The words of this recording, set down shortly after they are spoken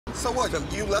So what,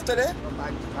 you left her there?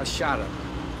 I shot her.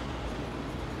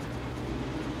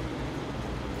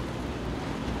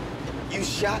 You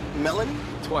shot Melanie?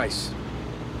 Twice.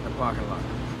 In the parking lot.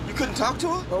 You couldn't talk to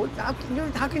her? Well,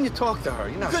 how can you talk to her?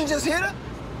 You know, You couldn't just hit her?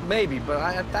 Maybe, but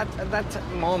at that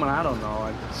moment, I don't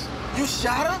know. You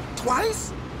shot her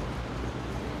twice?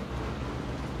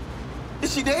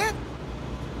 Is she dead?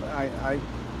 I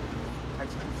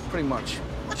pretty much.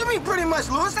 What you mean pretty much,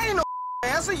 Louis? Ain't no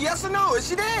answer, yes or no. Is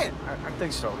she dead? I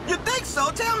think so. You think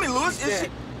so? Tell me, Louis. She's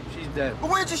dead. She's dead. But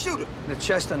where'd you shoot her? In the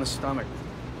chest and the stomach.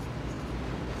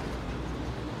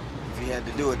 If you had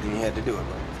to do it, then you had to do it,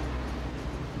 bro.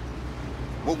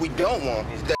 What we don't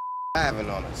want is that driving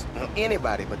on us. On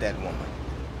anybody but that woman.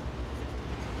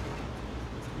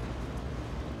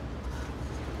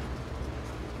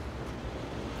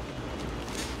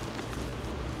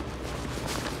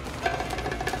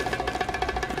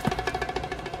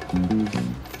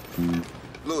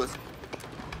 Louis.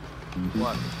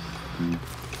 What?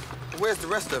 Where's the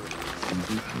rest of it?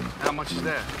 How much is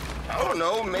there? I don't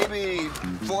know, maybe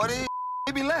 40,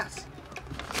 maybe less.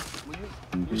 Well,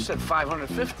 you said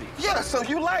 550. Yeah, so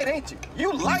you light, ain't you?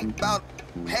 You light about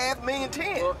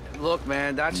 $500,010. Look,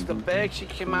 man, that's the bag she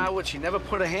came out with. She never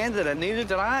put a hand in it, neither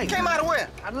did I. Came out of where?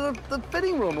 Out of the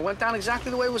fitting room. It went down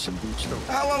exactly the way it was supposed to.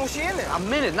 How long was she in there? A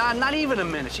minute, not even a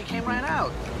minute. She came right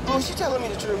out. Oh, she telling me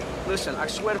the truth. Listen, I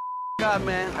swear to God,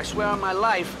 man, I swear on my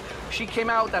life, she came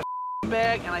out with that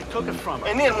bag and I took it from her.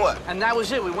 And then what? And that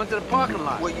was it. We went to the parking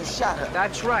lot. Where you shot her.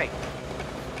 That's right.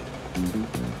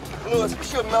 Louis, you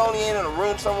sure Melanie ain't in a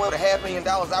room somewhere with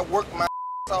 $500,000 I worked my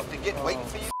off to get waiting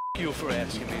for you? You for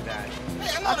asking me that.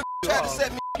 Hey, I know the tried to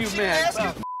set me you, she man. asked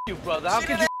you. You, brother. How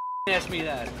could you ask me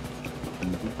that?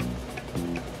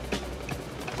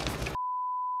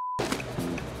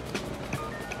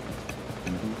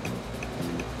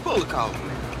 Pull the collar,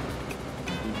 man.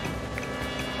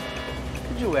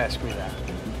 Could you ask me that?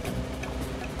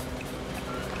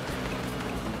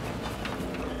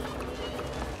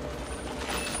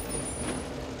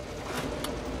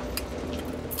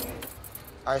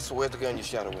 All right, so where's the gun you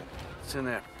shot her with? It's in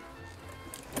there.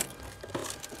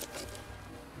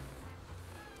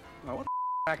 Now, what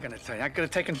the f*** I gonna tell you? I could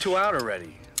have taken 2 out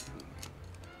already.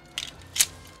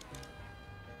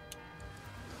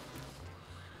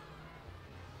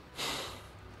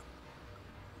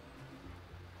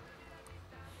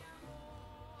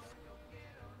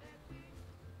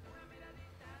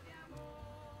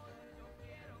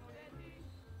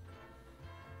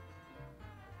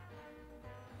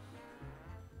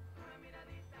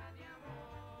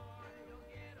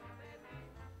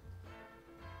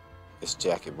 It's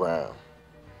Jackie Brown.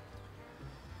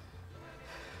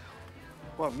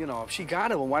 Well, you know, if she got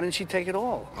it, well, why didn't she take it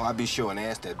all? Oh, I'll be sure and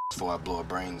ask that before I blow her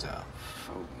brains out.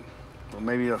 Oh, well,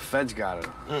 maybe the feds got it.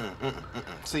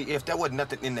 See, if there wasn't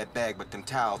nothing in that bag but them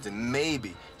towels, then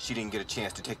maybe she didn't get a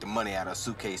chance to take the money out of her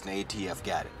suitcase and the ATF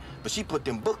got it. But she put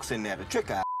them books in there to trick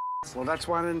her. Well, that's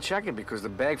why I didn't check it, because the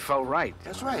bag felt right.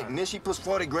 That's right. And then she puts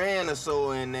 40 grand or so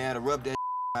in there to rub that in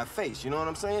my face. You know what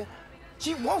I'm saying?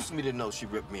 She wants me to know she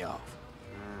ripped me off.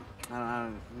 I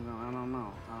don't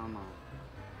know.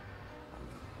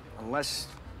 Unless,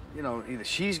 you know, either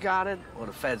she's got it or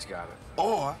the feds got it.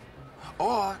 Or,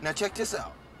 now check this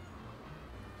out.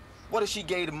 What if she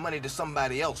gave the money to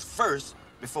somebody else first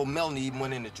before Melanie even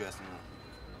went in the dressing room?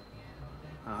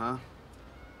 Uh-huh.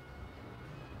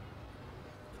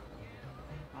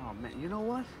 Oh, man, you know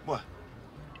what? What?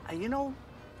 You know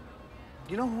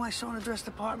who I saw in the dress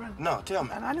department? No, tell me.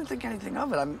 And I didn't think anything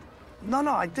of it.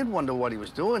 No, I did wonder what he was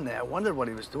doing there. I wondered what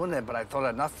he was doing there, but I thought it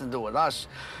had nothing to do with us.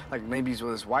 Like, maybe he's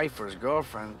with his wife or his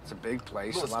girlfriend. It's a big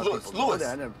place. A lot of people go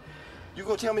there. You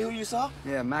gonna tell me who you saw?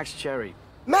 Yeah, Max Cherry.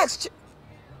 Max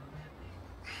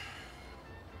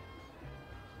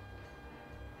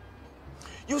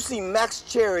You see Max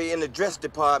Cherry in the dress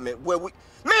department where we...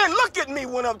 Man, look at me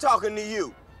when I'm talking to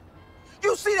you.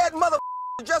 You see that mother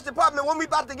dress department when we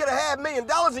about to get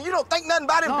 $500,000 and you don't think nothing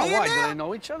about him being why? there? Do they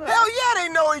know each other? Hell yeah, they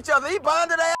know each other. He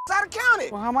bonded ass out of county.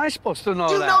 Well, how am I supposed to know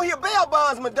that? You know he a bail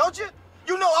bondsman, don't you?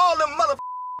 You know all them mother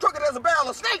crooked as a barrel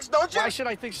of snakes, don't you? Why should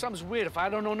I think something's weird if I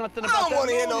don't know nothing about that? I don't want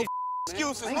to hear no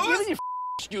excuses, I ain't Louis. giving you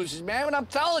excuses, man. When I'm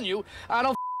telling you,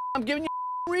 I'm giving you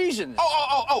reasons.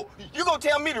 Oh. You gonna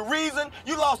tell me the reason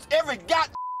you lost every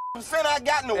goddamn cent I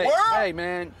got in the world? Hey,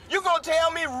 man. You gonna tell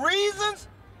me reasons?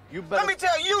 You better... Let me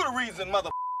tell you the reason, mother.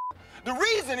 The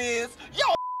reason is,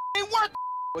 yo, ain't worth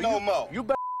no more. You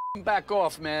better back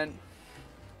off, man.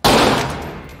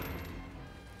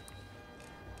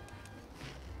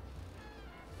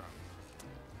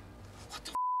 What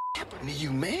the happened to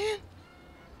you, man?